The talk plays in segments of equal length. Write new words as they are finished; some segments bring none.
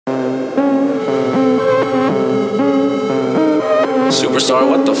Superstar,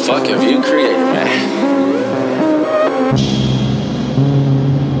 what the fuck have you created, man?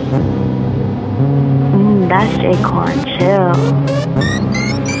 That's JeQuan, chill.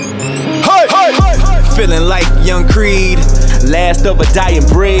 Feeling like Young Creed, last of a dying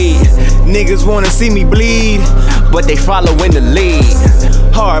breed. Niggas wanna see me bleed, but they follow in the lead.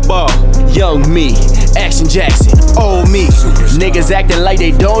 Hardball, young me, Action Jackson, old me. Niggas acting like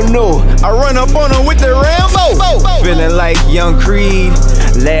they don't know. I run up on them with the Rambo. Feeling like Young Creed,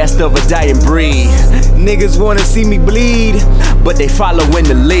 last of a dying breed. Niggas wanna see me bleed, but they follow in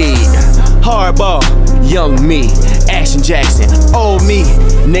the lead. Hardball, young me, Action Jackson, old me.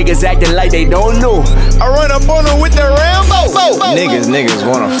 Niggas acting like they don't know. I run up on them with the Rambo. Niggas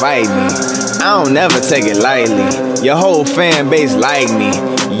wanna fight me. I don't never take it lightly. Your whole fan base like me.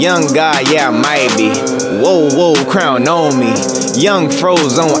 Young guy, yeah, I might be. Whoa, crown on me. Young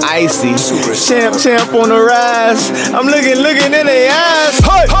froze on icy. Champ on the rise. I'm looking in their eyes.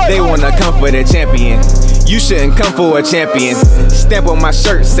 They wanna come for the champion. You shouldn't come for a champion. Stamp on my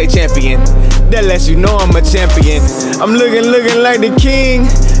shirt, say champion. That lets you know I'm a champion. I'm looking like the king.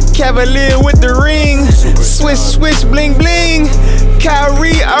 Cavalier with the ring. Swish, bling bling.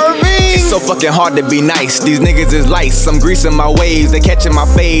 Kyrie Irving. It's so fucking hard to be nice. These niggas is lice. I'm greasing my waves. They catching my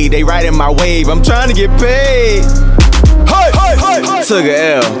fade. They riding my wave. I'm trying to get paid. Took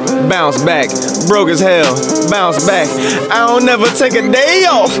a L, bounce back, broke as hell, bounce back. I don't never take a day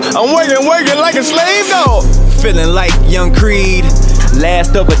off. I'm working like a slave dog. Feeling like Young Creed,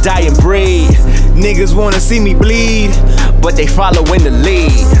 last of a dying breed. Niggas wanna see me bleed, but they follow in the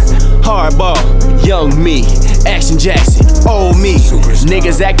lead. Hardball, young me, Action Jackson, old me.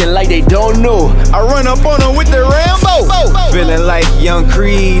 Niggas acting like they don't know. I run up on them with the Rambo. Feeling like Young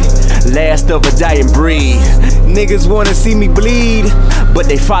Creed, last of a dying breed. Niggas wanna see me bleed, but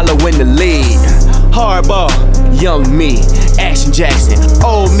they follow in the lead. Hardball, young me, Action Jackson,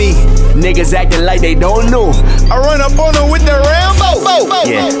 old me. Niggas acting like they don't know. I run up on them with the Rambo.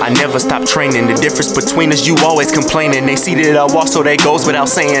 Yeah, I never stop training. The difference between us, you always complaining. They see that I walk, so that goes without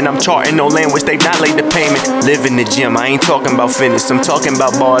saying. I'm charting no language, they dilate the payment. Live in the gym, I ain't talking about fitness. I'm talking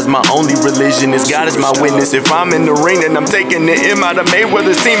about bars, my only religion is God is my witness. If I'm in the ring, then I'm taking the M out of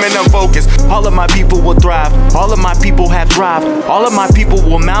Mayweather's team and I'm focused. All of my people will thrive, all of my people have drive. All of my people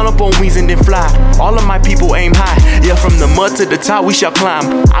will mount up on wings and then fly. All of my people aim high, yeah, from the mud to the top we shall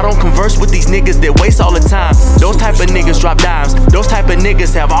climb. I don't converse with these niggas that waste all the time. Those type of niggas drop dimes. Those type of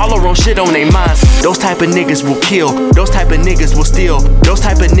niggas have all the wrong shit on their minds. Those type of niggas will kill. Those type of niggas will steal. Those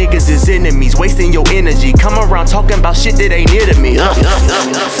type of niggas is enemies, wasting your energy. Come around talking about shit that ain't near to me.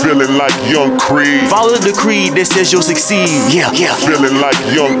 Feeling like Young Creed. Follow the creed that says you'll succeed. Yeah. Feeling like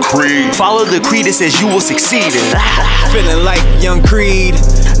Young Creed. Follow the creed that says you will succeed. Feeling like Young Creed,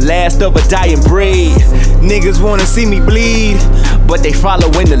 last of a dying breed. Niggas wanna see me bleed, but they follow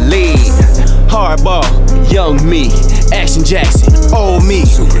in the lead. Hardball, young me, Action Jackson, old me.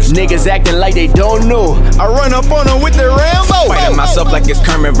 Niggas acting like they don't know. I run up on them with the Rambo. Fighting myself like it's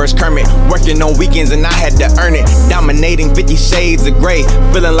Kermit vs. Kermit. Working on weekends and I had to earn it. Dominating 50 shades of gray.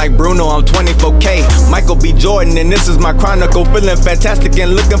 Feeling like Bruno, I'm 24K. Michael B. Jordan and this is my chronicle. Feeling fantastic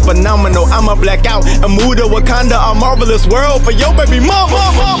and looking phenomenal. I'm a blackout, a mood of Wakanda, a marvelous world for your baby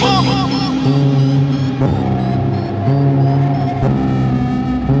mama.